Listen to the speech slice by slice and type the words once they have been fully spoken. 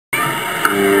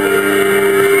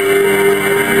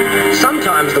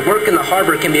Sometimes the work in the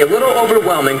harbor can be a little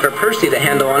overwhelming for Percy to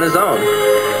handle on his own.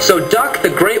 So Duck, the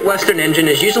Great Western Engine,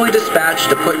 is usually dispatched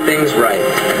to put things right.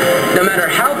 No matter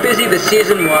how busy the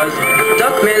season was,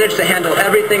 Duck managed to handle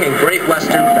everything in Great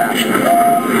Western fashion.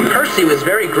 Percy was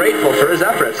very grateful for his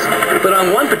efforts, but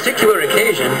on one particular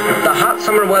occasion, the hot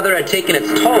summer weather had taken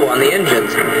its toll on the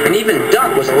engines, and even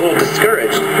Duck was a little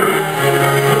discouraged.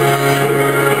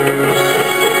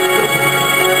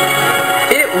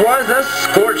 It was a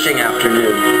scorching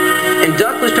afternoon, and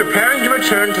Duck was preparing to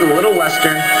return to the Little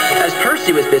Western as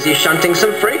Percy was busy shunting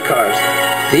some freight cars.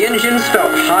 The engines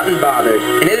felt hot and bothered,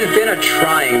 and it had been a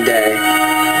trying day.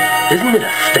 Isn't it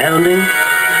astounding,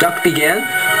 Duck began,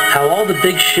 how all the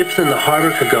big ships in the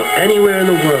harbor could go anywhere in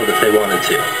the world if they wanted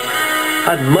to?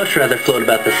 I'd much rather float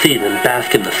about the sea than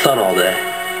bask in the sun all day.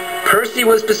 Percy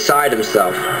was beside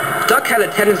himself. Duck had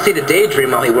a tendency to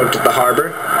daydream while he worked at the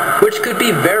harbor, which could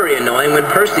be very annoying when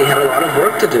Percy had a lot of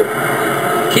work to do.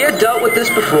 He had dealt with this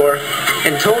before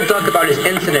and told Duck about his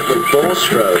incident with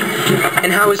Bulstrode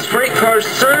and how his freight cars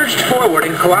surged forward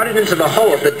and collided into the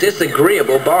hull of the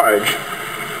disagreeable barge.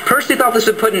 Percy thought this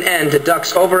would put an end to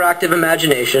Duck's overactive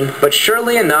imagination, but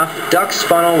surely enough, Duck's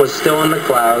funnel was still in the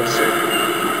clouds.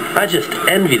 I just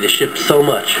envy the ship so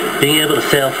much, being able to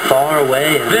sail far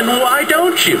away and... Then why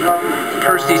don't you?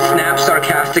 Percy snapped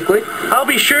sarcastically. I'll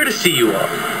be sure to see you all.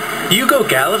 You go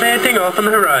gallivanting off on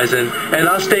the horizon, and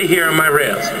I'll stay here on my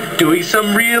rails, doing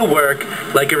some real work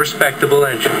like a respectable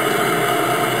engine.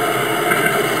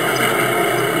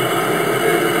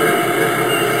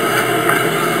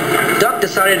 Duck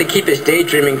decided to keep his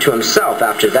daydreaming to himself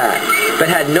after that, but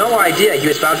had no idea he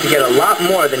was about to get a lot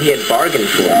more than he had bargained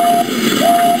for.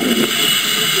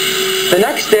 The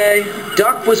next day,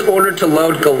 Duck was ordered to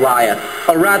load Goliath,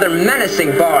 a rather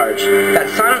menacing barge that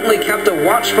silently kept a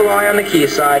watchful eye on the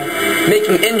quayside,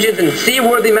 making engines and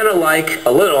seaworthy men alike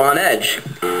a little on edge.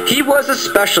 He was a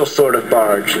special sort of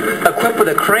barge, equipped with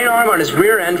a crane arm on his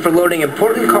rear end for loading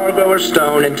important cargo or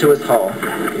stone into his hull.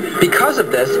 Because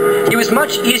of this, he was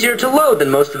much easier to load than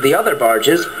most of the other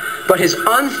barges, but his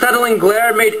unsettling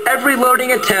glare made every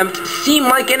loading attempt seem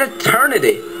like an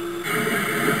eternity.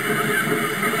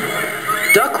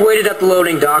 Duck waited at the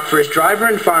loading dock for his driver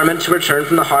and fireman to return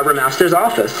from the harbor master's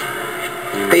office.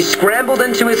 They scrambled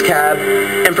into his cab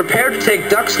and prepared to take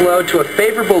Duck's load to a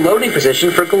favorable loading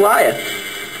position for Goliath.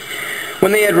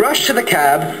 When they had rushed to the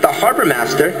cab, the harbor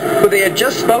master, who they had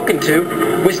just spoken to,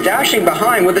 was dashing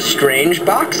behind with a strange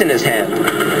box in his hand.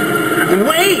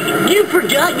 Wait! You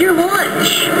forgot your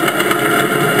lunch!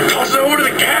 Toss it over to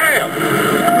the cab!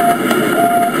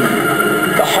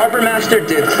 The harbor master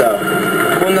did so.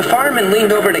 When the fireman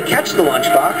leaned over to catch the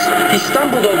lunchbox, he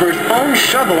stumbled over his own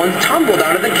shovel and tumbled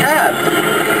out of the cab.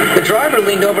 The driver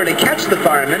leaned over to catch the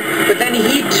fireman, but then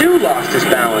he too lost his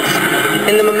balance,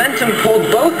 and the momentum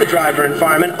pulled both the driver and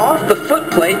fireman off the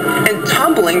footplate and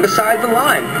tumbling beside the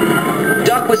line.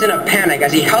 Duck was in a panic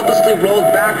as he helplessly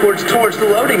rolled backwards towards the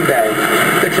loading bay.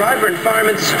 The driver and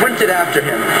fireman sprinted after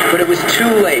him, but it was too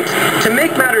late. To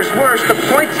make matters worse, the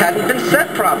points hadn't been set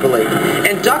properly,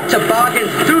 and Duck tobogganed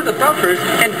through the bumpers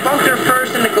and bunker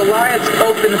first into Goliath's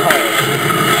open hull.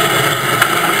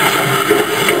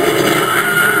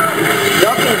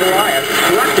 Duck and Goliath,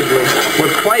 collectively,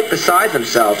 were quite beside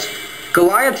themselves.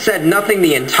 Goliath said nothing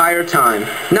the entire time,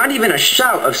 not even a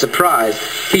shout of surprise.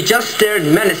 He just stared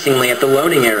menacingly at the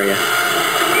loading area.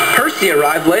 Percy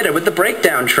arrived later with the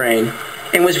breakdown train,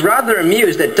 and was rather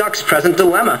amused at Duck's present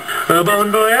dilemma.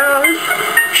 Bon voyage,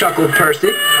 chuckled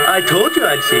Percy. I told you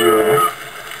I'd see you all.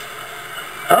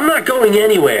 I'm not going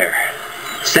anywhere,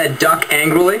 said Duck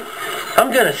angrily.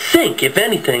 I'm gonna sink, if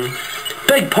anything.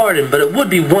 Beg pardon, but it would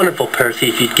be wonderful, Percy,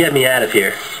 if you'd get me out of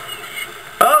here.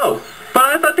 Oh, but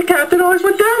I thought the captain always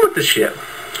went down with the ship.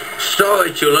 So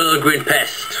it, you little green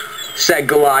pest, said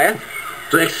Goliath.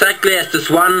 Do exactly as this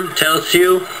one tells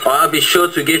you, or I'll be sure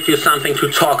to give you something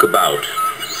to talk about.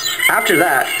 After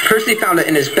that, Percy found it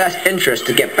in his best interest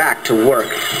to get back to work.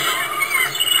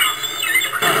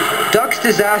 Duck's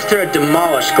disaster had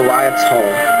demolished Goliath's hull,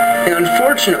 and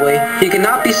unfortunately, he could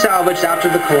not be salvaged after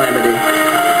the calamity.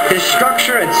 His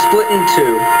structure had split in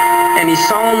two, and he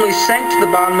solemnly sank to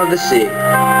the bottom of the sea.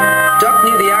 Duck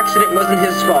knew the accident wasn't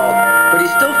his fault, but he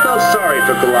still felt sorry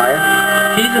for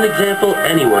Goliath. He's an example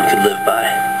anyone could live by,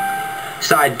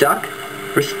 sighed Duck.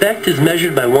 Respect is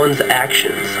measured by one's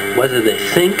actions, whether they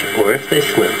sink or if they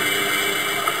swim.